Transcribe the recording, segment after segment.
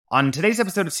On today's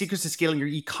episode of Secrets to Scaling Your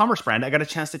E-commerce Brand, I got a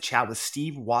chance to chat with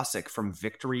Steve Wasik from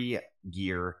Vktry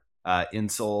gear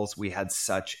insoles. We had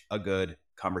such a good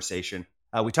conversation.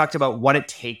 We talked about what it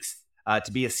takes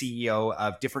to be a CEO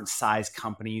of different size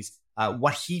companies,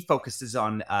 what he focuses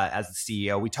on as the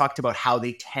CEO. We talked about how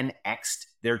they 10x'd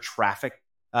their traffic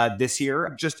this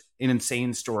year. Just an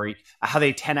insane story. How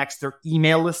they 10x'd their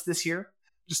email list this year.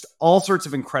 Just all sorts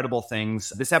of incredible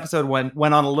things. This episode went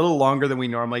on a little longer than we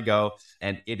normally go,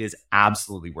 and it is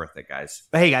absolutely worth it, guys.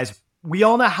 But hey, guys, we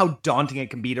all know how daunting it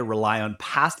can be to rely on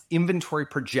past inventory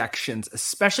projections,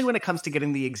 especially when it comes to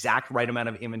getting the exact right amount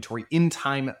of inventory in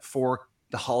time for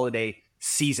the holiday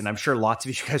season. I'm sure lots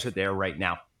of you guys are there right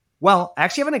now. Well, I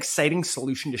actually have an exciting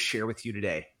solution to share with you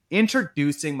today.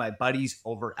 Introducing my buddies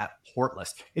over at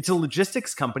Portless. It's a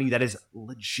logistics company that is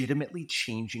legitimately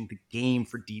changing the game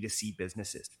for D2C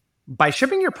businesses. By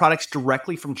shipping your products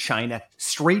directly from China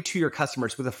straight to your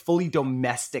customers with a fully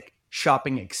domestic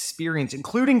shopping experience,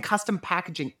 including custom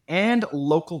packaging and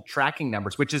local tracking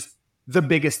numbers, which is the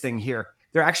biggest thing here,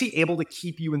 they're actually able to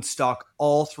keep you in stock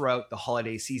all throughout the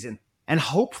holiday season, and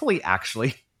hopefully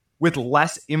actually with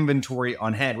less inventory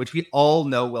on hand, which we all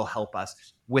know will help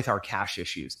us with our cash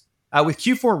issues. With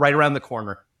Q4 right around the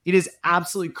corner, it is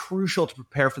absolutely crucial to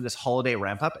prepare for this holiday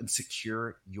ramp up and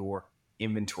secure your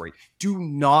inventory. Do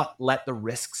not let the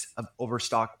risks of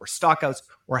overstock or stockouts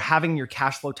or having your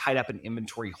cash flow tied up in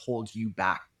inventory hold you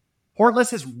back.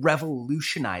 Portless has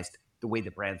revolutionized the way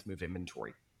that brands move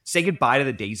inventory. Say goodbye to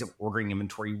the days of ordering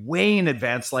inventory way in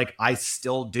advance like I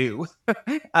still do.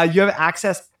 You have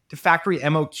access to factory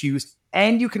MOQs,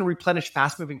 and you can replenish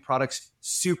fast-moving products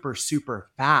super, super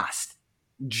fast.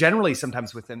 Generally,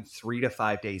 sometimes within 3 to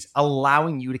 5 days,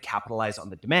 allowing you to capitalize on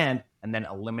the demand and then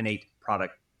eliminate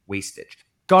product wastage.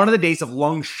 Gone are the days of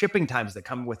long shipping times that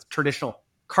come with traditional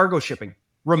cargo shipping.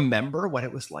 Remember what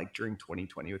it was like during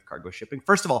 2020 with cargo shipping?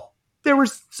 First of all, there were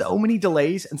so many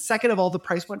delays. And second of all, the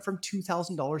price went from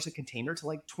 $2,000 a container to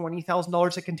like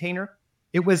 $20,000 a container.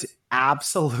 It was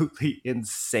absolutely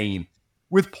insane.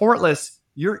 With Portless,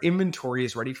 your inventory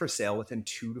is ready for sale within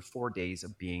 2 to 4 days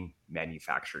of being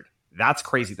manufactured. That's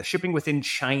crazy. The shipping within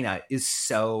China is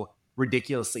so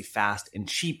ridiculously fast and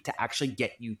cheap to actually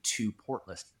get you to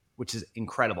Portless, which is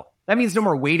incredible. That means no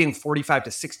more waiting 45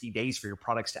 to 60 days for your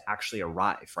products to actually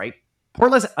arrive, right?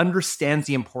 Portless understands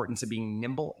the importance of being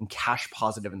nimble and cash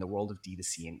positive in the world of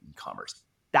D2C and e-commerce.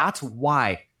 That's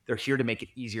why they're here to make it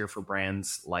easier for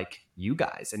brands like you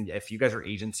guys. And if you guys are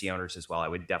agency owners as well, I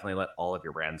would definitely let all of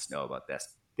your brands know about this.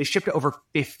 They ship to over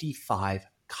 55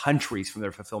 countries from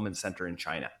their fulfillment center in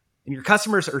China. And your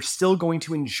customers are still going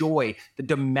to enjoy the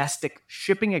domestic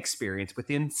shipping experience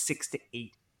within 6 to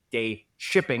 8 day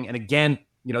shipping. And again,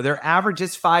 their average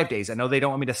is 5 days. I know they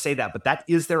don't want me to say that, but that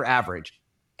is their average.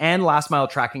 And last mile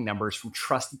tracking numbers from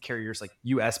trusted carriers like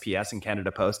USPS and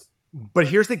Canada Post. But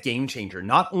here's the game changer.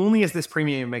 Not only is this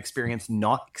premium experience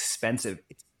not expensive,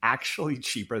 it's actually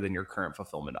cheaper than your current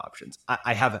fulfillment options.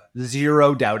 I have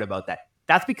zero doubt about that.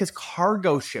 That's because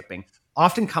cargo shipping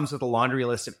often comes with a laundry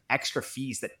list of extra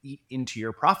fees that eat into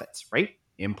your profits, right?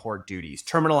 Import duties,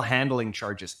 terminal handling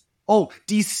charges. Oh,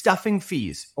 destuffing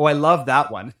fees. Oh, I love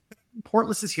that one.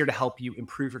 Portless is here to help you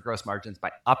improve your gross margins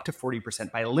by up to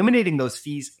 40% by eliminating those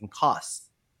fees and costs.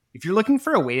 If you're looking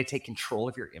for a way to take control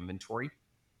of your inventory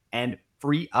and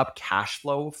free up cash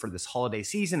flow for this holiday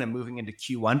season and moving into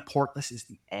Q1, Portless is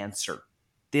the answer.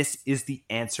 This is the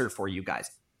answer for you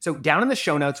guys. So down in the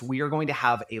show notes, we are going to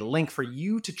have a link for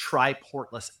you to try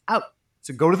Portless out.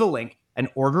 So go to the link and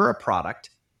order a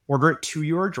product, order it to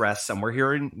your address somewhere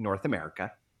here in North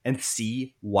America, and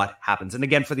see what happens. And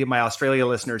again, for my Australia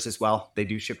listeners as well, they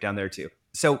do ship down there too.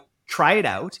 So try it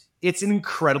out. It's an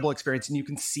incredible experience, and you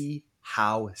can see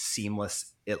how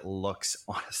seamless it looks.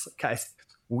 Honestly, guys,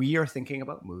 we are thinking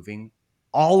about moving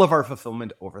all of our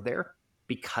fulfillment over there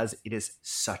because it is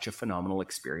such a phenomenal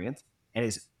experience and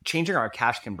is changing our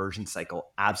cash conversion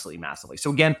cycle absolutely massively. So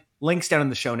again, links down in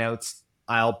the show notes.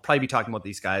 I'll probably be talking about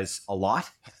these guys a lot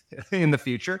in the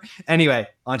future. Anyway,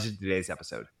 on to today's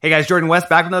episode. Hey guys, Jordan West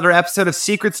back with another episode of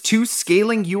Secrets to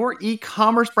Scaling Your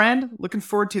E-commerce Brand. Looking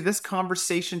forward to this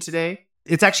conversation today.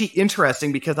 It's actually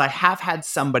interesting because I have had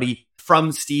somebody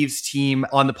from Steve's team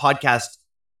on the podcast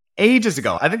ages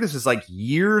ago. I think this was like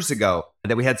years ago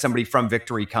that we had somebody from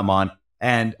Vktry come on.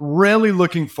 And really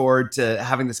looking forward to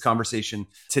having this conversation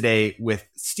today with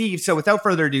Steve. So without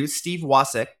further ado, Steve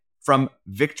Wasik from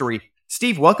Vktry.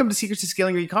 Steve, welcome to Secrets to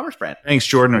Scaling Your E-commerce Brand. Thanks,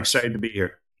 Jordan. I'm excited to be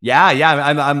here. Yeah.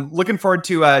 I'm looking forward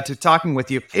to talking with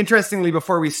you. Interestingly,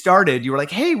 before we started, you were like,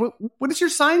 "Hey, what does your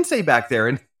sign say back there?"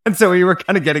 And And so we were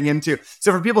kind of getting into,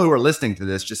 so for people who are listening to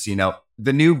this, just so you know,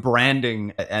 the new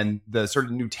branding and the sort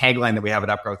of new tagline that we have at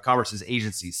Upgrowth Commerce is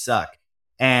agencies suck.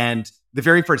 And the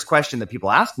very first question that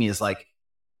people ask me is like,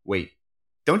 wait,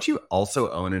 don't you also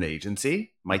own an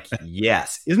agency? I'm like,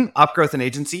 yes. Isn't Upgrowth an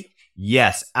agency?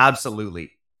 Yes,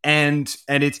 absolutely. And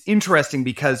it's interesting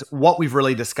because what we've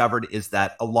really discovered is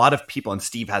that a lot of people, and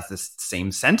Steve has this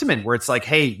same sentiment where it's like,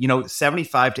 hey,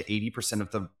 75 to 80% of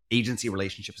the agency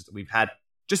relationships that we've had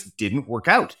just didn't work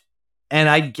out. And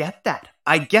I get that.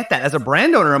 As a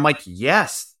brand owner, I'm like,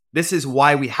 yes, this is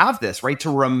why we have this, right? To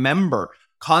remember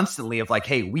constantly of like,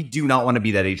 hey, we do not want to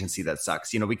be that agency that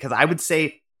sucks, because I'd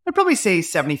probably say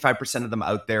 75% of them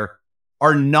out there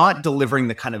are not delivering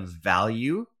the kind of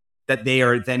value that they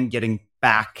are then getting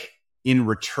back in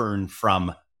return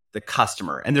from the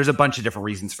customer. And there's a bunch of different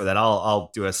reasons for that.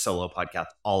 I'll do a solo podcast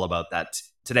all about that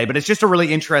today, but it's just a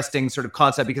really interesting sort of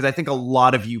concept because I think a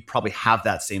lot of you probably have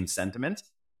that same sentiment.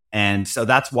 And so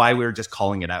that's why we're just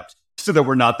calling it out so that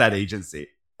we're not that agency.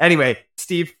 Anyway,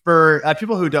 Steve, for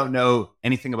people who don't know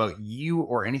anything about you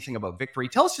or anything about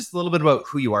Vktry, tell us just a little bit about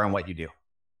who you are and what you do.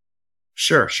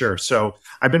 Sure. So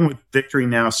I've been with Vktry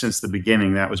now since the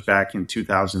beginning. That was back in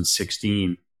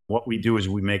 2016. What we do is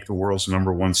we make the world's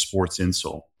 #1 sports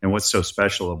insole. And what's so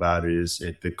special about it is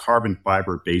the carbon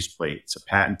fiber base plate. It's a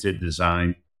patented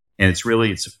design. And it's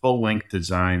a full-length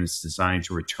design. It's designed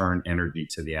to return energy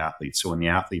to the athlete. So when the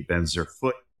athlete bends their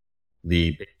foot,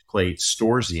 the base plate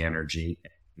stores the energy.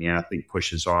 The athlete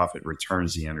pushes off, it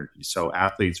returns the energy. So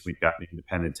athletes, we've got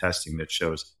independent testing that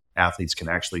shows athletes can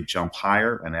actually jump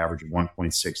higher, an average of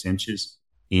 1.6 inches,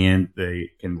 and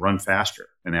they can run faster,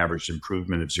 an average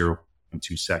improvement of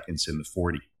 0.2 seconds in the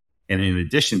 40. And in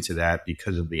addition to that,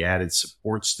 because of the added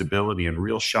support, stability, and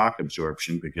real shock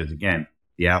absorption, because again,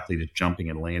 the athlete is jumping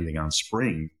and landing on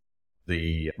spring,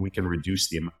 we can reduce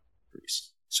the amount of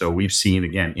injuries. So we've seen,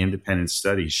 again, independent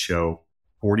studies show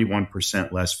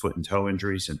 41% less foot and toe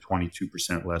injuries and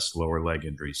 22% less lower leg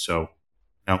injuries. So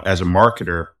now as a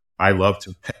marketer, I love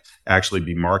to actually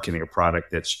be marketing a product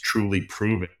that's truly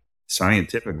proven,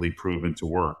 scientifically proven to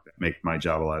work. That makes my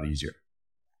job a lot easier.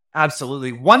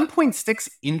 Absolutely. 1.6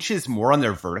 inches more on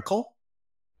their vertical?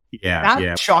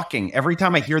 That's shocking. Every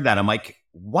time I hear that, I'm like,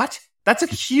 what? That's a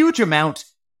huge amount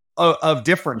of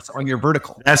difference on your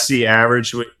vertical. That's the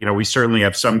average. We certainly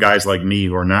have some guys like me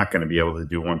who are not going to be able to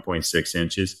do 1.6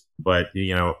 inches, but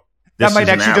that might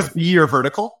actually just be your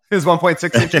vertical is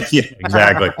 1.6 inches. Yeah,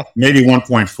 exactly. Maybe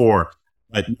 1.4.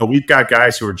 But we've got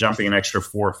guys who are jumping an extra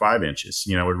 4 or 5 inches.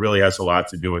 It really has a lot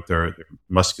to do with their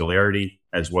muscularity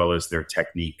as well as their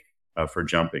technique for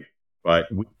jumping.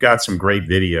 But we've got some great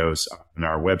videos on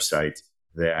our website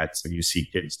that you see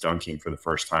kids dunking for the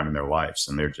first time in their lives,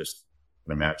 and they're just,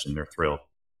 imagine they're thrilled.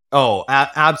 Oh,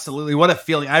 absolutely. What a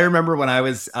feeling. I remember when I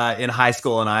was in high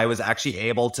school and I was actually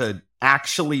able to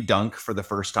actually dunk for the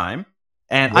first time.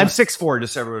 And I'm 6'4",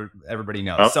 just so everybody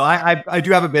knows. Oh. So I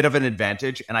do have a bit of an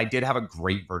advantage, and I did have a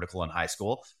great vertical in high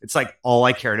school. It's like all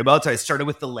I cared about. So I started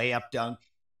with the layup dunk,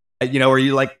 where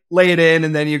you like lay it in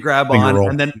and then you grab on.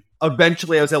 And then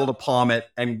eventually I was able to palm it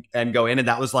and go in. And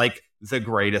that was like the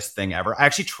greatest thing ever. I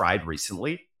actually tried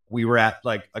recently. We were at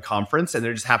like a conference and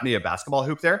there just happened to be a basketball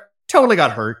hoop there. Totally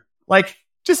got hurt. Like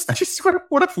just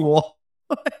what a fool.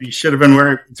 You should have been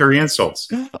wearing Vktry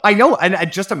insoles. I know. And I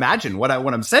just imagine what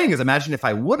I'm saying is imagine if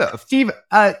I would have. Steve,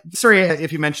 sorry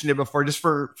if you mentioned it before, just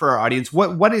for our audience,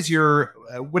 what is your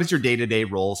day-to-day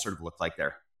role sort of look like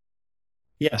there?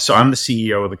 Yeah. So I'm the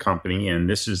CEO of the company, and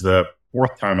this is the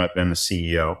 4th time I've been the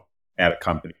CEO at a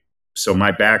company. So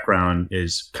my background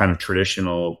is kind of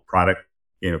traditional product,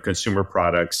 consumer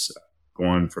products,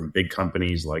 going from big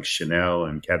companies like Chanel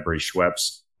and Cadbury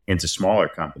Schweppes into smaller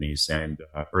companies and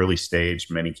early stage,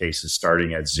 many cases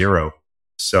starting at zero.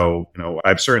 So,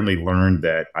 I've certainly learned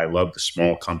that I love the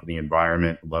small company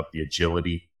environment, love the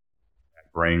agility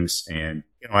that brings. And,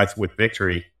 with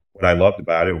Vktry, what I loved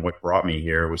about it and what brought me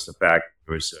here was the fact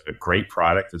it was a great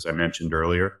product, as I mentioned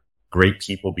earlier, great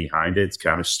people behind it. It's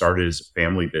kind of started as a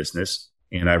family business,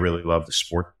 and I really love the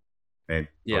sport. And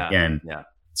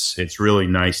it's really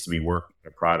nice to be working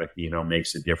on a product,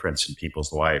 makes a difference in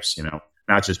people's lives,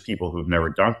 not just people who've never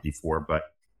dunked before, but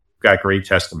we've got great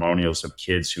testimonials of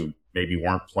kids who maybe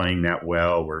weren't playing that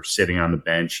well, were sitting on the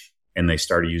bench, and they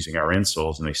started using our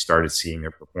insoles and they started seeing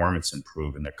their performance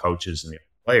improve, and the coaches and the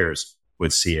players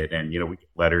would see it. And, we get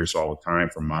letters all the time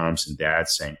from moms and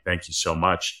dads saying, thank you so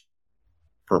much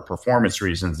for performance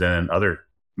reasons. Then other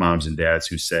moms and dads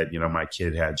who said, my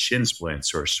kid had shin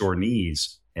splints or sore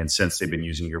knees. And since they've been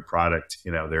using your product,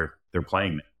 they're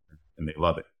playing it and they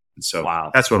love it. And so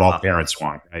That's what all parents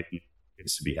want, right?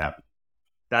 It's to be happy.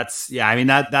 I mean,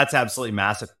 that's absolutely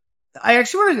massive. I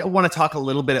actually want to talk a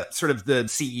little bit of sort of the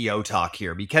CEO talk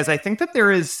here, because I think that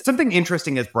there is something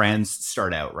interesting as brands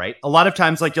start out, right? A lot of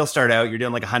times, like, you'll start out, you're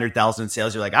doing like 100,000 in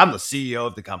sales. You're like, I'm the CEO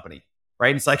of the company, right?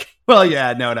 And it's like, well,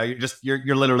 yeah, no,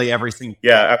 you're literally everything.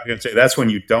 Yeah, I'm going to say that's when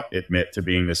you don't admit to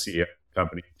being the CEO of the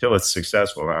company until it's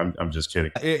successful. I'm just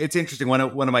kidding. It's interesting. One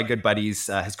of my good buddies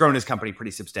has grown his company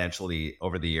pretty substantially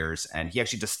over the years, and he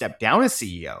actually just stepped down as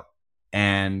CEO.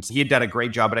 And he had done a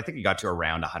great job, but I think he got to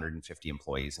around 150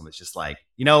 employees and was just like,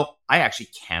 I actually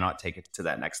cannot take it to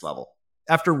that next level.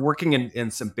 After working in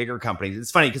some bigger companies,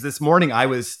 it's funny because this morning I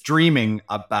was dreaming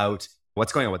about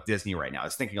what's going on with Disney right now. I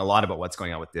was thinking a lot about what's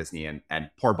going on with Disney and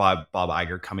poor Bob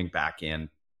Iger coming back in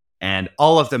and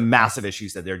all of the massive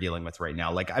issues that they're dealing with right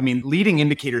now. Like, I mean, leading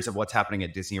indicators of what's happening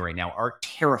at Disney right now are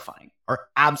terrifying, are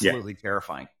absolutely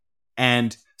terrifying.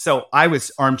 And so I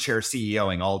was armchair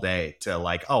CEOing all day to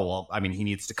like, oh, well, I mean, he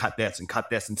needs to cut this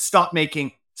and stop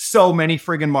making so many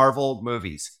friggin' Marvel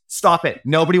movies. Stop it.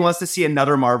 Nobody wants to see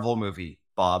another Marvel movie,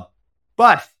 Bob.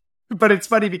 But it's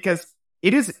funny because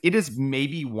it is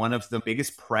maybe one of the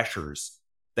biggest pressures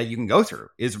that you can go through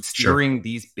is steering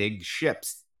these big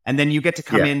ships. And then you get to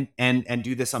come in and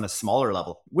do this on a smaller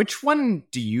level. Which one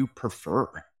do you prefer?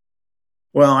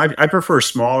 Well, I prefer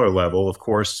smaller level, of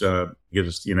course,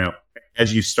 because,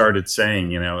 as you started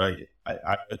saying, I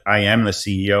am the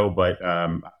CEO, but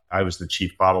I was the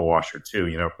chief bottle washer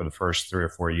too, for the first 3 or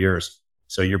 4 years.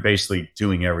 So you're basically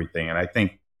doing everything. And I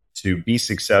think to be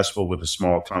successful with a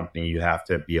small company, you have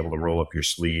to be able to roll up your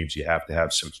sleeves. You have to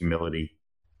have some humility.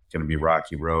 It's going to be a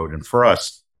rocky road. And for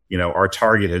us, our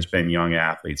target has been young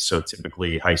athletes. So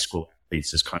typically high school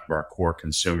athletes is kind of our core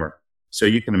consumer. So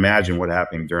you can imagine what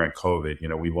happened during COVID.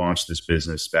 We launched this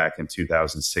business back in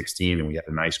 2016 and we had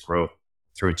a nice growth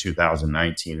through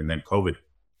 2019. And then COVID,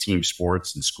 team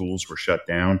sports and schools were shut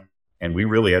down and we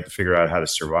really had to figure out how to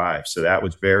survive. So that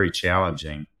was very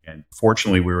challenging. And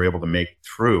fortunately, we were able to make it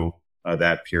through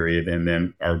that period. And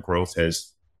then our growth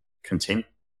has continued.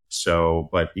 So,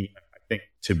 but I think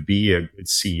to be a good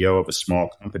CEO of a small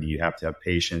company, you have to have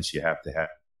patience. You have to have,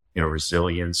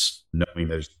 resilience, knowing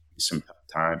there's some tough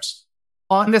times.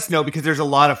 On this note, because there's a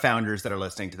lot of founders that are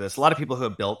listening to this, a lot of people who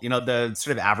have built, the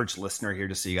sort of average listener here,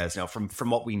 just so you guys know, from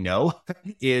what we know,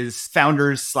 is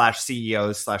founders /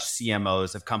 CEOs /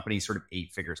 CMOs of companies sort of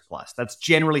 8 figures plus. That's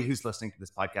generally who's listening to this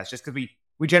podcast, just because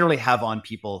we generally have on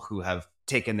people who have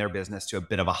taken their business to a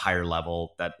bit of a higher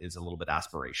level that is a little bit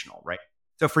aspirational, right?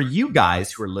 So for you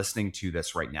guys who are listening to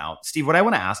this right now, Steve, what I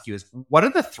want to ask you is, what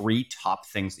are the 3 top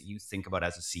things that you think about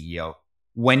as a CEO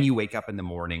when you wake up in the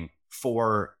morning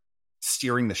for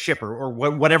steering the ship or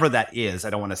whatever that is?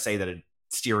 I don't want to say that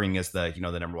steering is the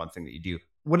number one thing that you do.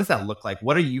 What does that look like?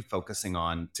 What are you focusing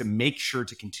on to make sure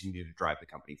to continue to drive the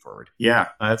company forward? Yeah,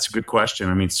 that's a good question.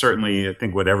 I mean, certainly I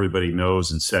think what everybody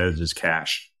knows and says is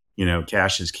cash.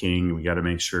 Cash is king. We got to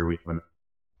make sure we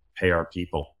pay our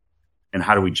people. And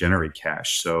how do we generate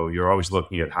cash? So you're always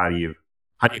looking at how do you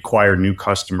acquire new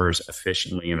customers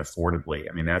efficiently and affordably?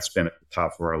 I mean, that's been at the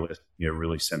top of our list,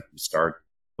 really since we started.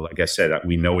 Like I said,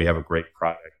 we know we have a great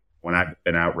product. When I've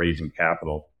been out raising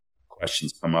capital,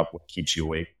 questions come up, what keeps you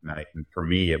awake at night? And for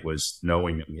me, it was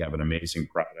knowing that we have an amazing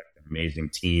product, an amazing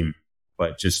team,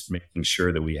 but just making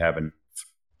sure that we have enough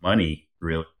money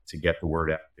really to get the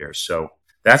word out there. So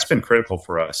that's been critical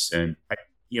for us. And,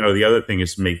 the other thing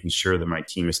is making sure that my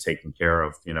team is taken care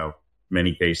of.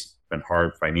 Many cases it's been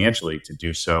hard financially to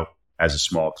do so as a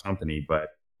small company, but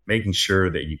making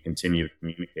sure that you continue to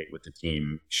communicate with the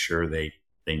team, sure they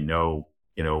know,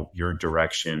 your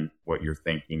direction, what you're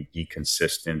thinking, be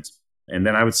consistent. And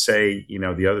then I would say,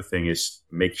 the other thing is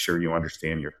make sure you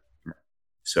understand your customer.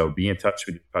 So be in touch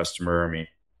with your customer. I mean,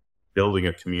 building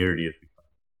a community is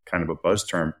kind of a buzz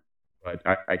term, but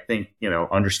I think,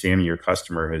 understanding your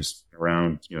customer has been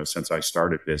around, since I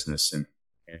started business. And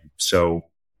so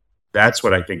that's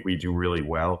what I think we do really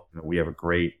well. We have a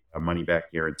great money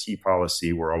back guarantee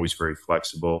policy. We're always very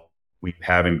flexible. We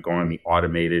haven't gone the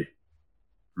automated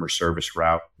customer service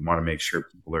route. We want to make sure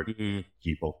people are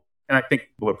people. And I think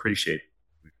people appreciate it.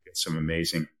 We get some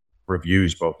amazing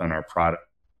reviews, both on our product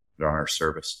and on our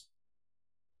service.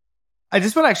 I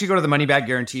just want to actually go to the money back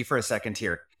guarantee for a second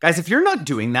here. Guys, if you're not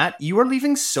doing that, you are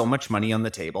leaving so much money on the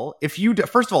table. If you,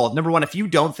 first of all, number one, if you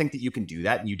don't think that you can do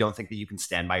that and you don't think that you can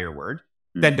stand by your word,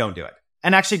 then don't do it.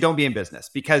 And actually don't be in business,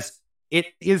 because it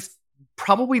is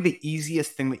probably the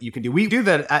easiest thing that you can do. We do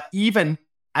that even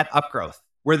at Upgrowth,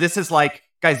 where this is like,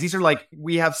 guys, these are like,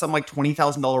 we have some like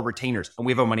 $20,000 retainers and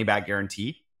we have a money back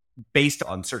guarantee based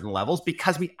on certain levels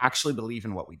because we actually believe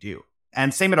in what we do.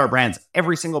 And same at our brands.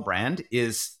 Every single brand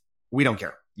is, we don't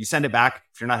care. You send it back.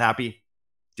 If you're not happy,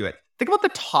 do it. Think about the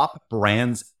top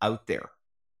brands out there.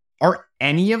 Are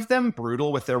any of them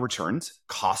brutal with their returns?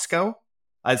 Costco?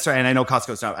 Sorry, and I know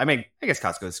Costco's not, I guess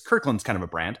Costco's, Kirkland's kind of a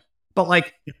brand. But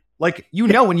like,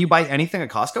 when you buy anything at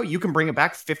Costco, you can bring it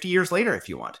back 50 years later if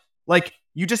you want. Like,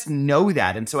 you just know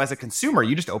that. And so as a consumer,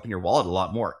 you just open your wallet a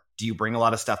lot more. Do you bring a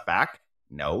lot of stuff back?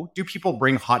 No. Do people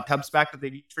bring hot tubs back that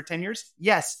they've used for 10 years?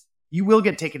 Yes. You will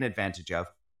get taken advantage of.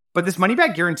 But this money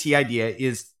back guarantee idea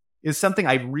is something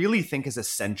I really think is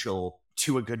essential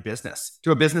to a good business,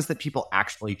 to a business that people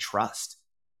actually trust.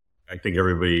 I think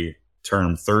everybody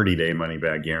termed 30-day money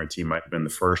back guarantee might have been the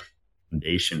first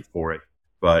foundation for it.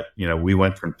 But, we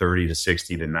went from 30 to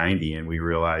 60 to 90, and we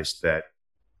realized that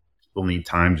people need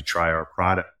time to try our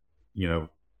product. The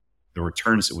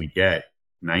returns that we get,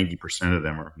 90% of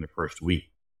them are in the first week.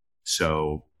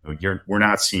 So we're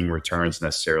not seeing returns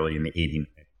necessarily in the 80,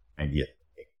 90th.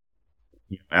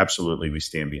 Absolutely, we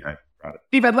stand behind the product.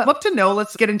 Steve, I'd love to know,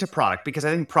 let's get into product, because I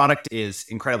think product is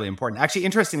incredibly important. Actually,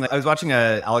 interestingly, I was watching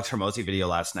a Alex Hormozi video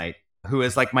last night, who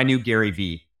is like my new Gary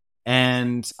V.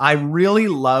 And I really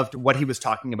loved what he was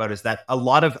talking about, is that a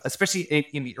lot of, especially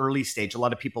in the early stage, a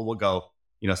lot of people will go,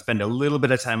 spend a little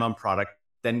bit of time on product,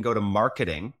 then go to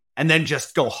marketing, and then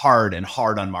just go hard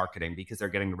on marketing because they're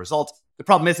getting the results. The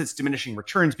problem is it's diminishing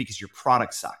returns because your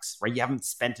product sucks, right? You haven't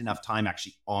spent enough time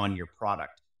actually on your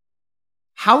product.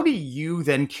 How do you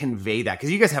then convey that?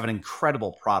 Because you guys have an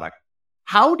incredible product.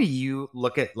 How do you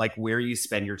look at like where you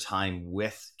spend your time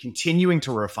with continuing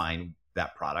to refine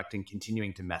that product and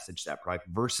continuing to message that product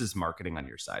versus marketing on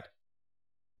your side?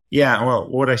 Yeah, well,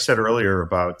 what I said earlier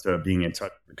about being in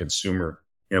touch with the consumer,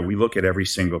 we look at every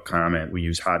single comment. We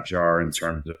use Hotjar in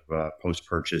terms of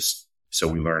post-purchase, so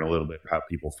we learn a little bit how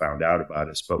people found out about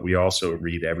us. But we also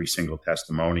read every single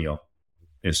testimonial,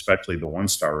 especially the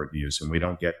one-star reviews, and we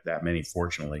don't get that many,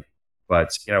 fortunately.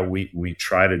 But, we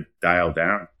try to dial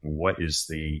down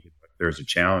if there's a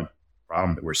challenge,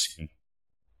 problem that we're seeing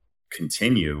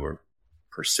continue or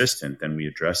persistent, then we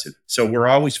address it. So we're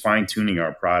always fine-tuning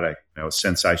our product.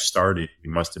 Since I started, we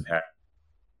must have had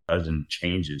a dozen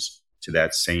changes to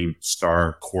that same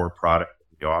star core product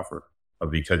that we offer,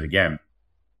 because again,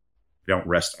 we don't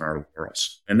rest on our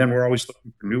laurels. And then we're always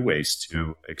looking for new ways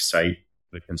to excite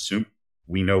the consumer.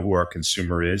 We know who our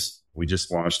consumer is. We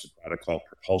just launched a product called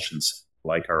Propulsion,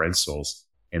 like our insoles,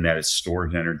 and that it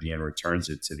stores energy and returns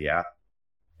it to the app.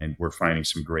 And we're finding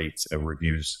some great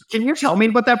reviews. Can you tell me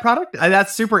about that product?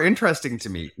 That's super interesting to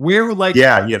me.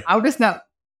 How does that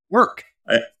work?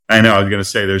 I know. I was going to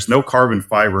say there's no carbon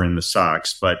fiber in the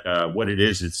socks, but what it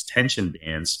is, it's tension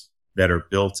bands that are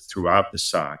built throughout the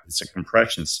sock. It's a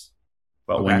compression sock.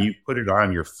 But when you put it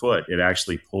on your foot, it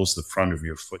actually pulls the front of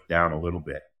your foot down a little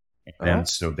bit. And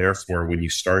so therefore, when you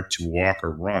start to walk or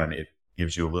run, it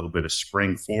gives you a little bit of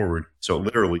spring forward. So it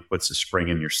literally puts a spring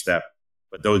in your step.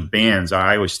 But those bands,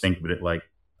 I always think of it like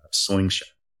a slingshot,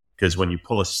 because when you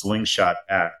pull a slingshot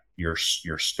back, you're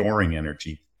storing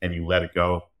energy and you let it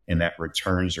go, and that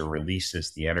returns or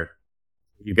releases the energy.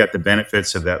 You get the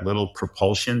benefits of that little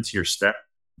propulsion to your step,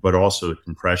 but also the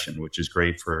compression, which is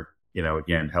great for,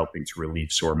 again, helping to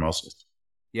relieve sore muscles.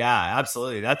 Yeah,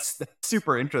 absolutely. That's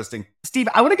super interesting. Steve,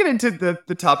 I want to get into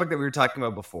the topic that we were talking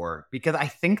about before, because I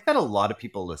think that a lot of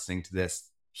people listening to this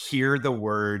hear the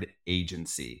word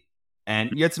agency.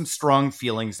 And you had some strong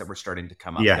feelings that were starting to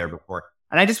come up there before.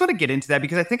 And I just want to get into that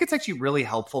because I think it's actually really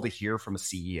helpful to hear from a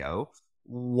CEO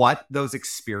what those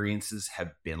experiences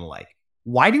have been like.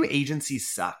 Why do agencies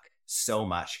suck so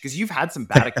much? Because you've had some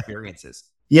bad experiences.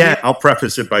 I'll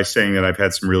preface it by saying that I've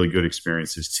had some really good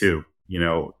experiences too.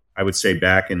 I would say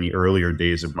back in the earlier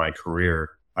days of my career,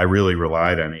 I really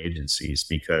relied on agencies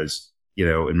because,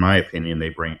 in my opinion, they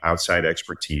bring outside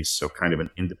expertise. So kind of an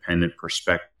independent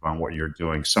perspective on what you're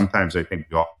doing. Sometimes I think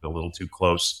we got a little too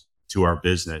close to our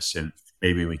business and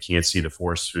maybe we can't see the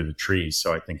forest through the trees.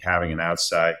 So I think having an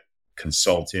outside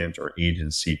consultant or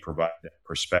agency provide that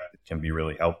perspective can be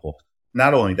really helpful.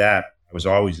 Not only that, I was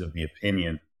always of the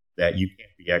opinion that you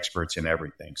can't be experts in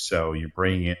everything. So you're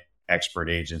bringing in expert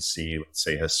agency, let's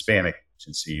say Hispanic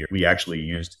agency. We actually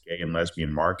used gay and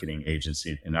lesbian marketing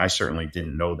agency, and I certainly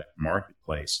didn't know that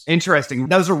marketplace. Interesting.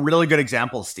 Those are really good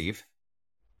examples, Steve.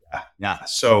 Yeah.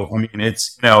 So,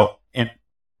 it's, and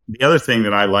the other thing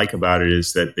that I like about it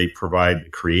is that they provide the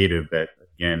creative that,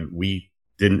 again, we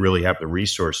didn't really have the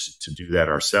resources to do that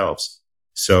ourselves.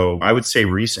 So I would say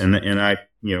recent, and I,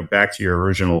 back to your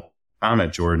original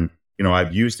comment, Jordan,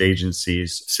 I've used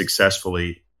agencies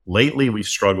successfully. Lately, we've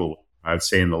struggled. I would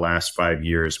say in the last 5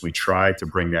 years, we tried to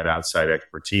bring that outside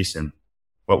expertise. And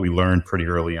what we learned pretty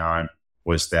early on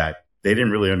was that they didn't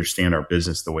really understand our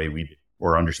business the way we did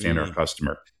or understand our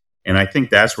customer. And I think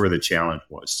that's where the challenge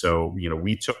was. So,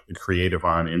 we took the creative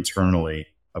on internally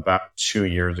about 2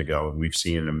 years ago, and we've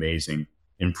seen an amazing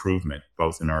improvement,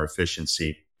 both in our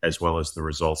efficiency as well as the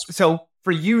results. So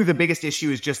for you, the biggest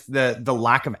issue is just the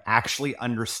lack of actually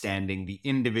understanding the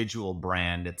individual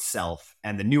brand itself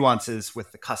and the nuances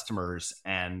with the customers,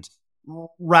 and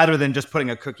rather than just putting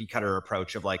a cookie cutter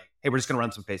approach of like, hey, we're just going to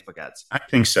run some Facebook ads. I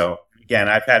think so. Again,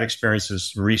 I've had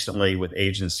experiences recently with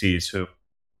agencies who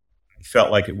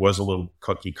felt like it was a little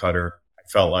cookie cutter. I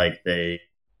felt like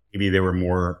maybe they were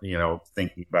more,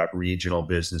 thinking about regional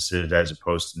businesses as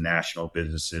opposed to national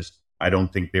businesses. I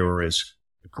don't think they were as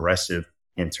aggressive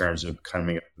in terms of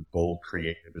coming up with bold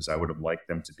creative as I would have liked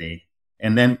them to be.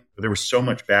 And then there was so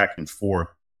much back and forth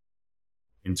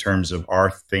in terms of our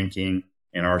thinking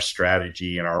and our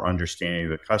strategy and our understanding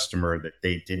of the customer that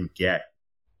they didn't get.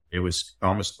 It was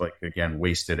almost like, again,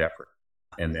 wasted effort.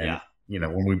 And then,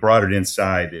 when we brought it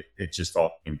inside, it just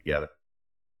all came together.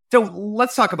 So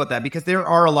let's talk about that, because there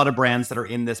are a lot of brands that are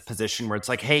in this position where it's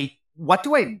like, hey, what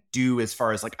do I do as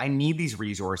far as like, I need these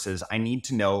resources. I need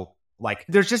to know, like,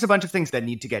 there's just a bunch of things that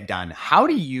need to get done. How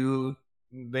do you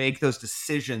make those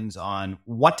decisions on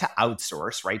what to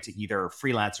outsource, right? To either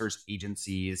freelancers,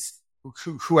 agencies,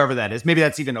 whoever that is. Maybe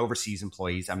that's even overseas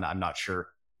employees. I'm not sure.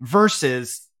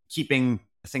 Versus keeping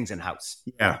things in-house.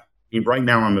 Yeah. Right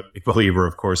now, I'm a big believer,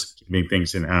 of course, keeping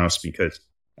things in-house because,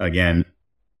 again,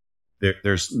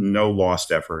 there's no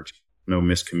lost effort, no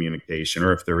miscommunication,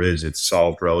 or if there is, it's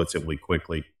solved relatively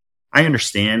quickly. I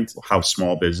understand how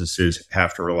small businesses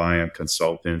have to rely on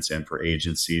consultants and for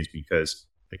agencies because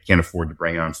they can't afford to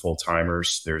bring on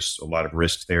full-timers. There's a lot of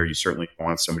risk there. You certainly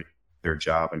want somebody to do their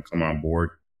job and come on board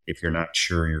if you're not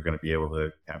sure you're going to be able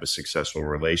to have a successful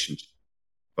relationship.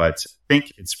 But I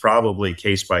think it's probably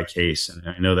case by case. And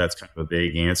I know that's kind of a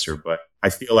vague answer, but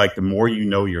I feel like the more you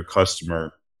know your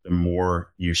customer, the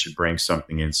more you should bring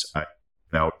something inside.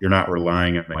 Now, you're not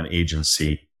relying on an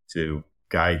agency to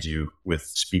guide you with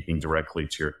speaking directly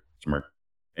to your customer.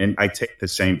 And I take the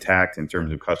same tact in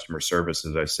terms of customer service.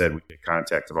 As I said, we get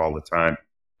contacted all the time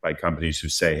by companies who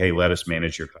say, hey, let us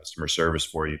manage your customer service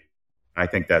for you. I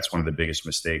think that's one of the biggest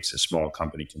mistakes a small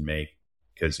company can make.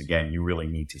 Because again, you really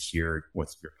need to hear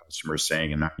what your customer is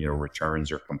saying and not,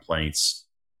 returns or complaints.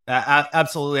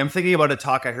 Absolutely. I'm thinking about a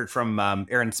talk I heard from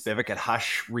Aaron Spivak at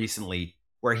Hush recently,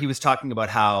 where he was talking about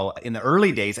how in the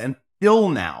early days and still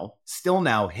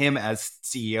now, him as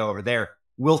CEO over there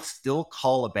will still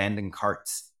call abandoned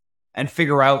carts and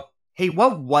figure out, hey,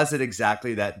 what was it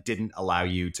exactly that didn't allow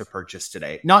you to purchase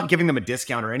today? Not giving them a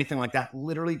discount or anything like that.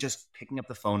 Literally just picking up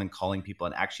the phone and calling people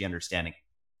and actually understanding.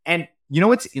 And you know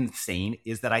what's insane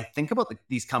is that I think about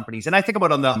these companies, and I think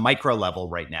about on the micro level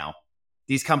right now,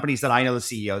 these companies that I know the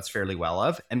CEOs fairly well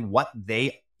of, and what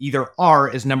they either are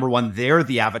is number one, they're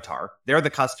the avatar, they're the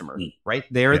customer, right?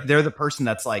 They're the person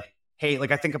that's like, hey,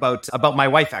 like I think about my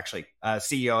wife actually,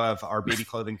 CEO of our baby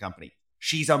clothing company.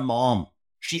 She's a mom.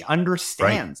 She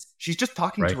understands. Right. She's just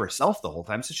talking to herself the whole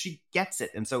time, so she gets it,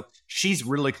 and so she's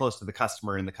really close to the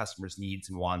customer and the customer's needs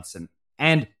and wants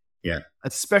and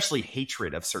especially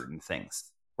hatred of certain things,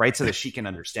 right? So that she can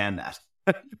understand that.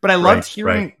 But I loved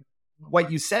hearing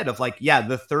what you said of like,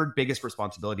 the third biggest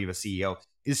responsibility of a CEO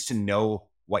is to know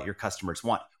what your customers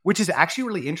want, which is actually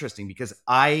really interesting because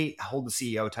I hold the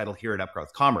CEO title here at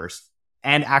Upgrowth Commerce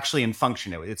and actually in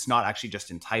function. It's not actually just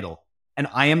in title. And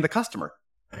I am the customer.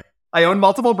 I own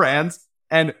multiple brands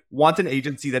and want an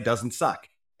agency that doesn't suck.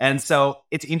 And so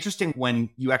it's interesting when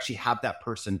you actually have that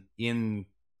person in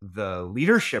the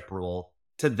leadership role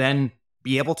to then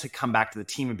be able to come back to the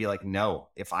team and be like, no,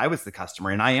 if I was the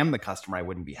customer and I am the customer, I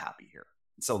wouldn't be happy here.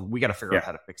 So we got to figure out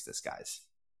how to fix this, guys.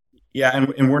 Yeah.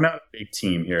 And we're not a big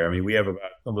team here. I mean, we have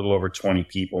about a little over 20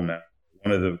 people now.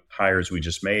 One of the hires we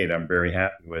just made, I'm very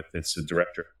happy with. It's the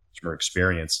director of customer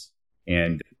experience.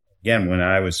 And again, when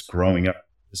I was growing up in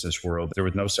the business world, there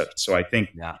was no such. So I think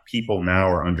people now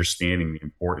are understanding the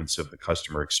importance of the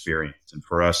customer experience. And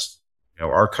for us,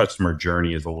 our customer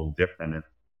journey is a little different. And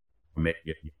maybe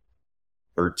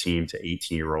 13 to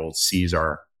 18-year-olds sees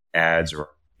our ads or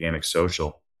organic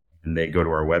social, and they go to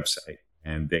our website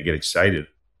and they get excited.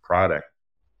 Product,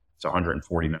 it's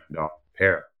 $149 a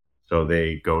pair. So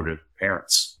they go to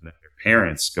parents, and then their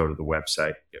parents go to the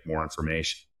website, get more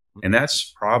information. And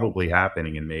that's probably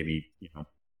happening in maybe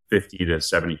 50 to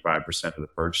 75% of the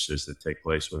purchases that take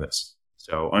place with us.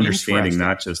 So understanding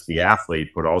not just the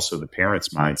athlete, but also the parent's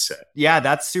mindset. Yeah,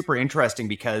 that's super interesting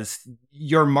because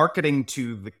you're marketing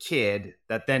to the kid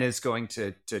that then is going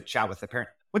to chat with the parent.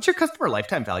 What's your customer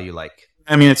lifetime value like?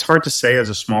 I mean, it's hard to say as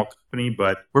a small company,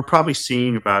 but we're probably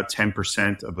seeing about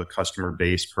 10% of the customer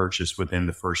base purchase within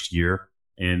the first year.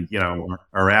 And,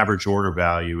 our average order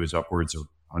value is upwards of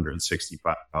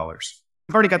 $165.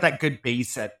 You've already got that good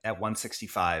base at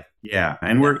 165. Yeah.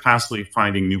 And we're constantly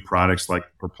finding new products like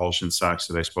propulsion socks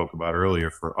that I spoke about earlier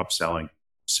for upselling.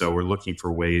 So we're looking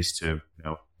for ways to,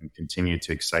 continue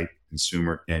to excite the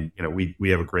consumer. And, we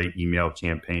have a great email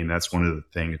campaign. That's one of the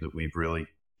things that we've really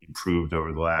improved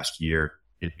over the last year,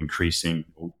 is increasing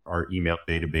our email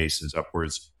database is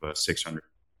upwards of 600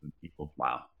 people.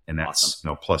 Wow. And that's,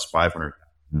 awesome. Plus 500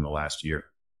 in the last year.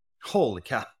 Holy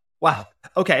cow. Wow.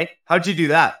 Okay. How'd you do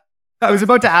that? I was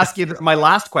about to ask you my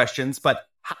last questions, but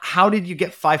how did you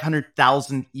get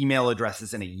 500,000 email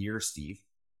addresses in a year, Steve?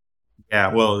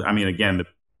 Yeah. Well, again,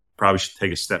 probably should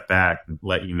take a step back and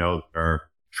let you know our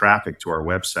traffic to our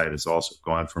website has also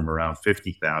gone from around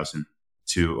 50,000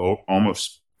 to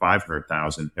almost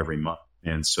 500,000 every month.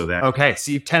 And so that... Okay.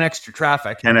 So you've 10x your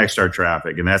traffic. 10x our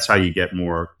traffic. And that's how you get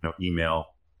more email,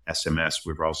 SMS.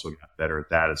 We've also got better at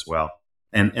that as well.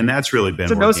 And that's really been...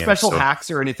 So no special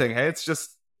hacks or anything. Hey,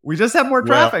 we just have more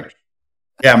traffic.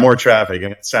 Yeah, more traffic.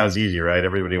 And it sounds easy, right?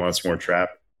 Everybody wants more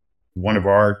traffic. One of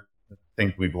our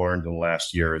things we've learned in the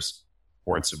last year is the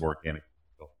importance of organic.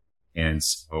 And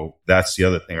so that's the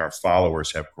other thing. Our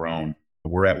followers have grown.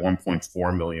 We're at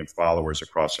 1.4 million followers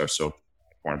across our social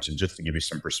platforms. And just to give you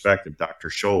some perspective, Dr.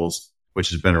 Scholl's, which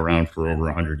has been around for over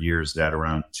 100 years, is at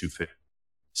around 250.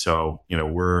 So,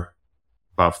 we're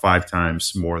about 5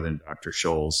 times more than Dr.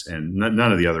 Scholl's. And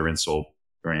none of the other insole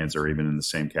brands are even in the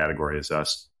same category as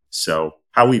us. So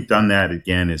how we've done that,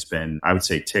 again, has been, I would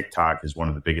say TikTok is one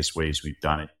of the biggest ways we've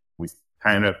done it. We've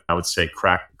kind of, I would say,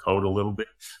 cracked the code a little bit.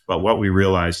 But what we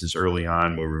realized is early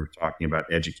on, when we were talking about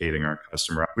educating our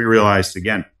customer, we realized,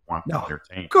 again, we want to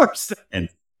entertain. Of course. And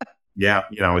yeah,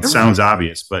 it sounds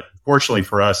obvious, but fortunately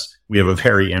for us, we have a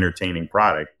very entertaining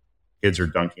product. Kids are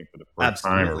dunking for the first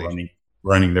time or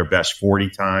running their best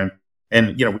 40 time.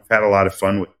 And, we've had a lot of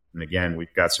fun with it. And again,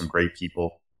 we've got some great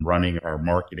people running our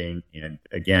marketing. And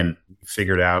again, we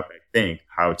figured out, I think,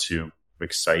 how to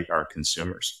excite our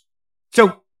consumers.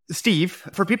 So, Steve,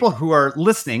 for people who are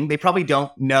listening, they probably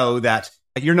don't know that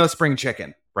you're no spring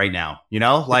chicken right now.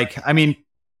 Neither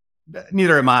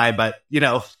am I, but,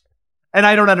 and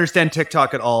I don't understand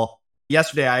TikTok at all.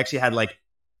 Yesterday, I actually had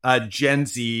a Gen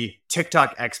Z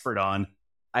TikTok expert on.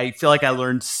 I feel like I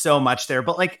learned so much there,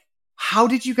 but how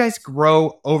did you guys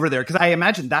grow over there? Because I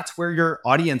imagine that's where your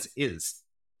audience is,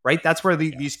 right? That's where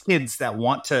these kids that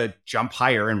want to jump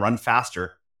higher and run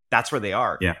faster, that's where they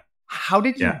are. Yeah. How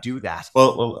did you do that?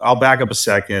 Well, I'll back up a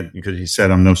second because you said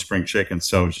I'm no spring chicken.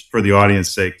 So just for the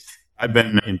audience's sake, I've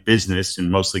been in business and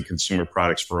mostly consumer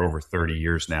products for over 30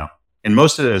 years now. And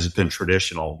most of it has been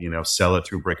traditional, sell it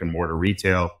through brick and mortar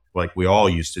retail like we all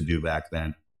used to do back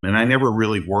then. And I never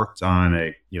really worked on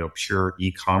a, pure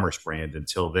e-commerce brand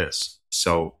until this.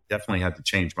 So definitely had to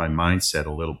change my mindset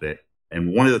a little bit.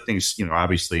 And one of the things,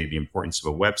 obviously the importance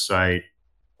of a website,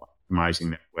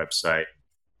 optimizing that website,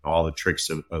 all the tricks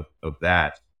of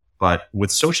that. But with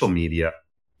social media,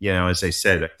 as I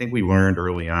said, I think we learned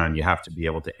early on, you have to be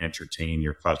able to entertain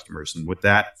your customers. And with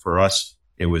that, for us,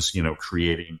 it was,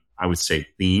 creating, I would say,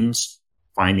 themes,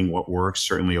 finding what works,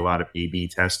 certainly a lot of A/B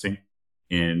testing.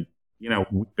 And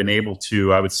we've been able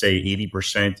to, I would say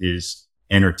 80% is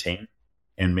entertain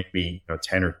and maybe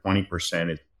 10 or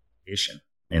 20% is education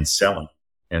and selling.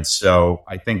 And so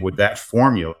I think with that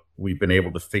formula, we've been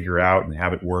able to figure out and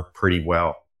have it work pretty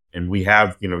well. And we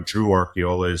have, Drew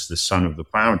Archiola is the son of the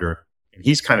founder, and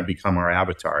he's kind of become our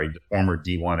avatar. He's a former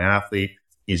D1 athlete.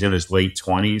 He's in his late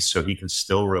 20s, so he can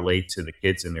still relate to the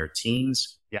kids in their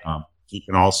teens. Yeah. He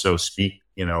can also speak,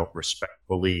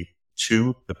 respectfully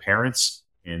to the parents.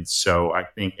 And so I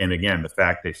think, and again, the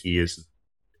fact that he is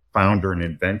founder and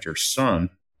inventor's son,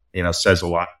 says a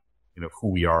lot, who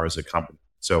we are as a company.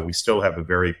 So we still have a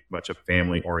very much a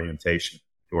family orientation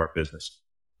to our business.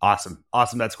 Awesome.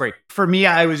 That's great. For me,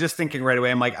 I was just thinking right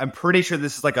away, I'm pretty sure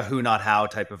this is like a who, not how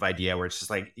type of idea where it's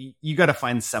just you got to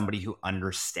find somebody who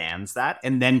understands that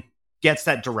and then gets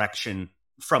that direction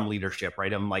from leadership,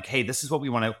 right? I'm like, hey, this is what we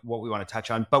want to touch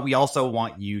on, but we also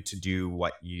want you to do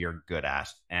what you're good at.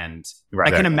 And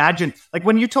right. I can imagine,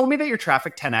 when you told me that your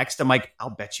traffic 10x, I'm like,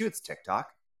 I'll bet you it's TikTok.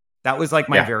 That was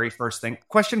my very first thing.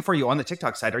 Question for you on the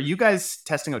TikTok side. Are you guys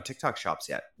testing out TikTok shops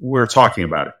yet? We're talking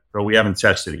about it, but we haven't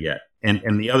tested it yet.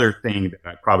 And the other thing that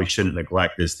I probably shouldn't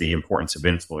neglect is the importance of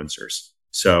influencers.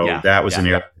 So that was an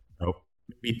area,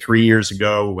 maybe 3 years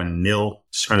ago when Nil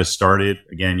kind of started.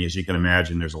 Again, as you can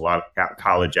imagine, there's a lot of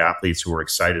college athletes who were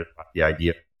excited about the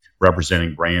idea of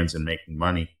representing brands and making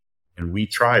money. And we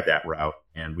tried that route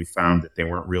and we found that they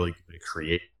weren't really good at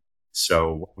creating.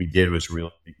 So what we did was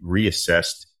really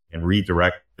reassessed and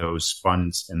redirect those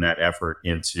funds and that effort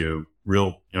into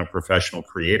real, professional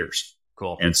creators.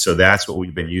 Cool. And so that's what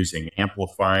we've been using,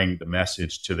 amplifying the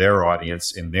message to their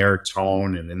audience in their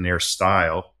tone and in their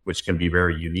style, which can be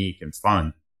very unique and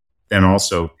fun. Then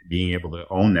also being able to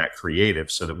own that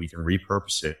creative so that we can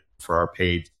repurpose it for our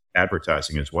paid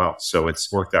advertising as well. So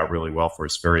it's worked out really well for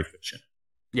us, very efficient.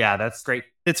 Yeah, that's great.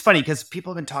 It's funny because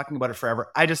people have been talking about it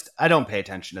forever. I don't pay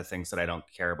attention to things that I don't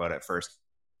care about at first.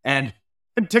 And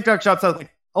TikTok shops, I was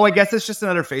like, oh, I guess it's just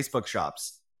another Facebook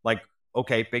shops. Like,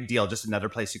 okay, big deal. Just another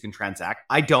place you can transact.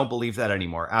 I don't believe that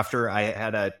anymore. After I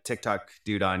had a TikTok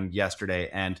dude on yesterday,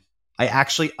 and I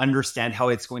actually understand how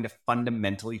it's going to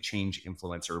fundamentally change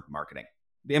influencer marketing.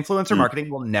 The influencer marketing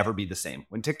will never be the same.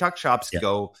 When TikTok shops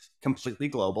go completely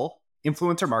global,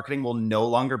 influencer marketing will no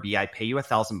longer be, I pay you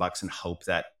 $1,000 and hope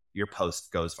that your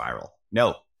post goes viral.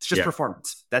 No, it's just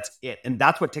performance. That's it. And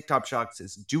that's what TikTok shops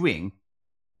is doing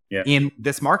in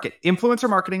this market. Influencer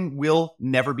marketing will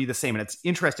never be the same. And it's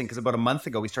interesting because about a month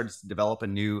ago, we started to develop a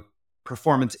new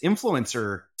performance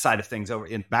influencer side of things over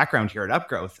in background here at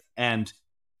Upgrowth. And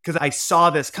because I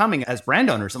saw this coming as brand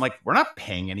owners, I'm like, we're not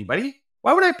paying anybody.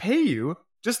 Why would I pay you?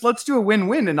 Just let's do a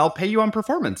win-win and I'll pay you on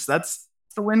performance. That's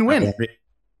the win-win. It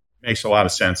makes a lot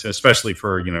of sense, especially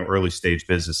for, early stage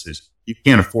businesses. You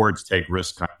can't afford to take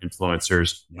risk on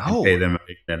influencers and pay them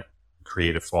and then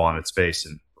create a fall on its face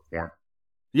and perform.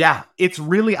 Yeah,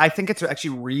 I think it's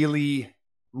actually really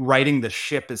righting the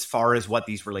ship as far as what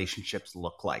these relationships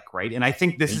look like, right? And I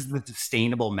think this is the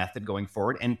sustainable method going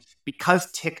forward. And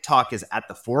because TikTok is at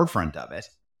the forefront of it,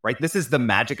 right? This is the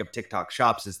magic of TikTok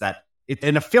shops, is that it's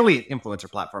an affiliate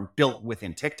influencer platform built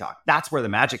within TikTok. That's where the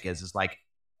magic is like,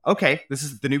 okay, this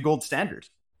is the new gold standard.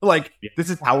 Like, this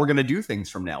is how we're going to do things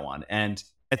from now on. And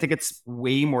I think it's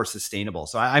way more sustainable.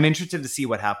 So I'm interested to see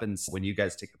what happens when you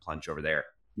guys take the plunge over there.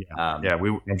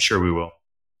 I'm sure we will.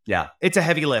 Yeah, it's a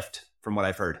heavy lift from what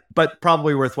I've heard, but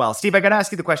probably worthwhile. Steve, I got to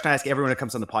ask you the question I ask everyone that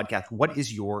comes on the podcast. What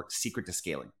is your secret to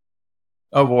scaling?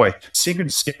 Oh boy. Secret to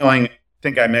scaling, I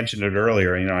think I mentioned it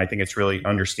earlier. I think it's really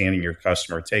understanding your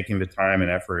customer, taking the time and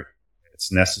effort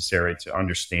it's necessary to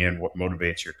understand what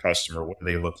motivates your customer. What are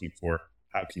they looking for?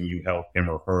 How can you help him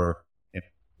or her and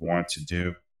want to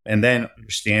do? And then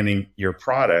understanding your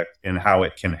product and how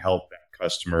it can help that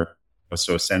customer.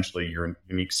 So essentially your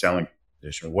unique selling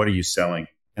position. What are you selling?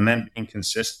 And then being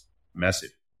consistent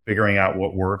message, figuring out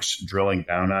what works, drilling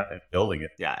down on it, and building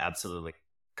it. Yeah, absolutely.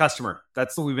 Customer.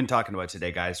 That's what we've been talking about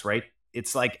today, guys, right?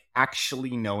 It's like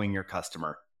actually knowing your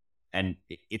customer. And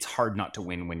it's hard not to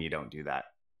win when you don't do that.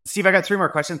 Steve, I got 3 more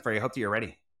questions for you. I hope that you're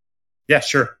ready. Yeah,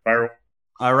 sure. Fire.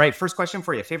 All right. First question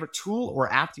for you. Favorite tool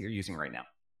or app that you're using right now?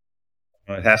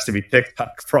 It has to be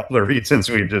TikTok for all the reasons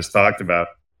we've just talked about.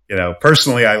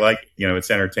 Personally, I like,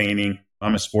 it's entertaining.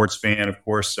 I'm a sports fan, of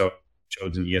course, so I've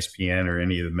chosen ESPN or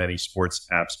any of the many sports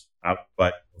apps out.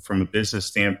 But from a business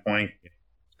standpoint, it's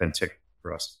been TikTok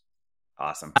for us.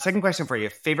 Awesome. Second question for you.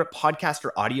 Favorite podcast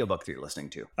or audiobook that you're listening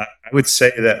to? I would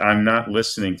say that I'm not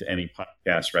listening to any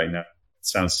podcast right now. It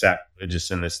sounds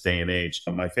sacrilegious in this day and age.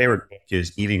 My favorite book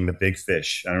is Eating the Big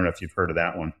Fish. I don't know if you've heard of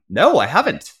that one. No, I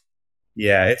haven't.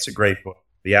 Yeah, it's a great book.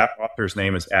 The author's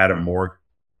name is Adam Morgan.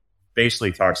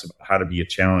 Basically talks about how to be a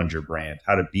challenger brand,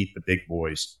 how to beat the big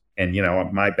boys. And,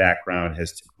 my background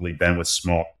has typically been with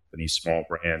small companies, small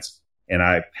brands. And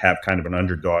I have kind of an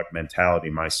underdog mentality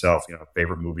myself.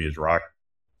 Favorite movie is Rock.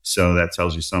 So that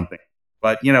tells you something.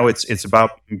 But, it's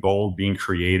about being bold, being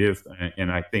creative. And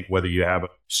I think whether you have a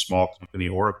small company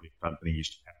or a big company, you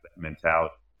should have that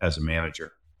mentality as a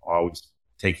manager, always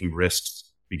taking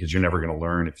risks, because you're never going to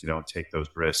learn if you don't take those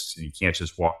risks. And you can't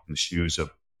just walk in the shoes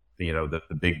of,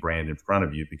 the big brand in front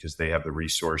of you because they have the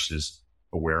resources,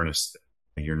 awareness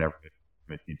that you're never going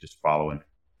to, if you just follow in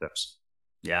steps.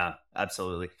 Yeah,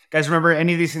 absolutely. Guys, remember,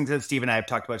 any of these things that Steve and I have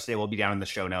talked about today will be down in the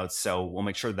show notes. So we'll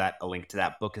make sure that a link to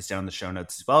that book is down in the show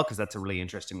notes as well, because that's a really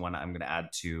interesting one I'm going to add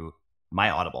to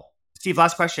my Audible. Steve,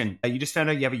 last question. You just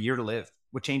found out you have a year to live.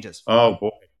 What changes? Oh,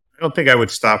 boy. I don't think I would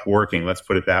stop working. Let's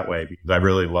put it that way, because I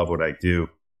really love what I do.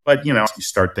 But, you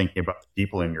start thinking about the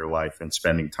people in your life and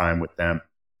spending time with them,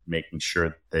 making sure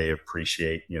that they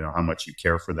appreciate, how much you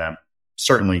care for them.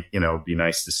 Certainly, it'd be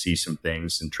nice to see some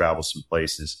things and travel some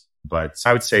places. But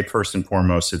I would say first and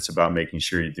foremost, it's about making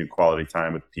sure you do quality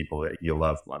time with people that you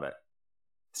love. Love it.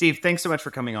 Steve, thanks so much for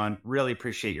coming on. Really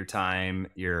appreciate your time,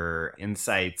 your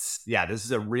insights. Yeah, this is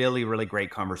a really, really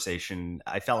great conversation.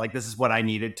 I felt like this is what I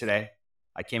needed today.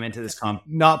 I came into this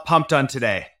not pumped on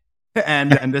today.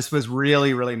 And this was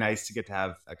really, really nice to get to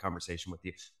have a conversation with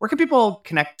you. Where can people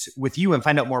connect with you and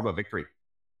find out more about Vktry?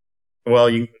 Well,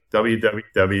 you can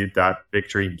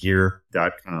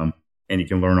www.vktrygear.com. and you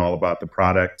can learn all about the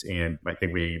product. And I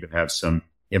think we even have some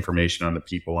information on the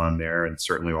people on there and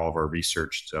certainly all of our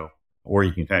research. So, or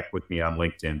you can connect with me on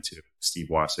LinkedIn to Steve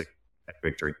Wasik at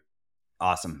Vktry.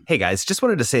 Awesome. Hey guys, just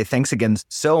wanted to say thanks again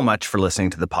so much for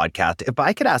listening to the podcast. If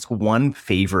I could ask one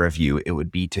favor of you, it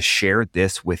would be to share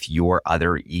this with your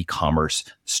other e-commerce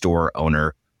store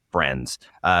owner friends.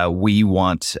 We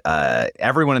want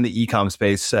everyone in the e-com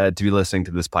space to be listening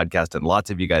to this podcast, and lots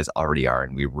of you guys already are,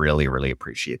 and we really, really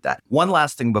appreciate that. One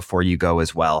last thing before you go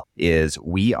as well is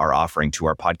we are offering to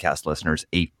our podcast listeners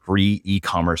a free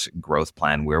e-commerce growth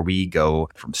plan where we go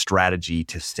from strategy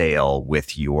to sale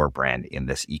with your brand in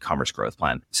this e-commerce growth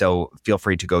plan. So feel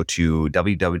free to go to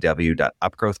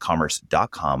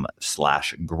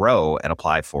www.upgrowthcommerce.com/grow and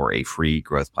apply for a free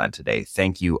growth plan today.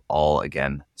 Thank you all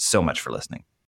again so much for listening.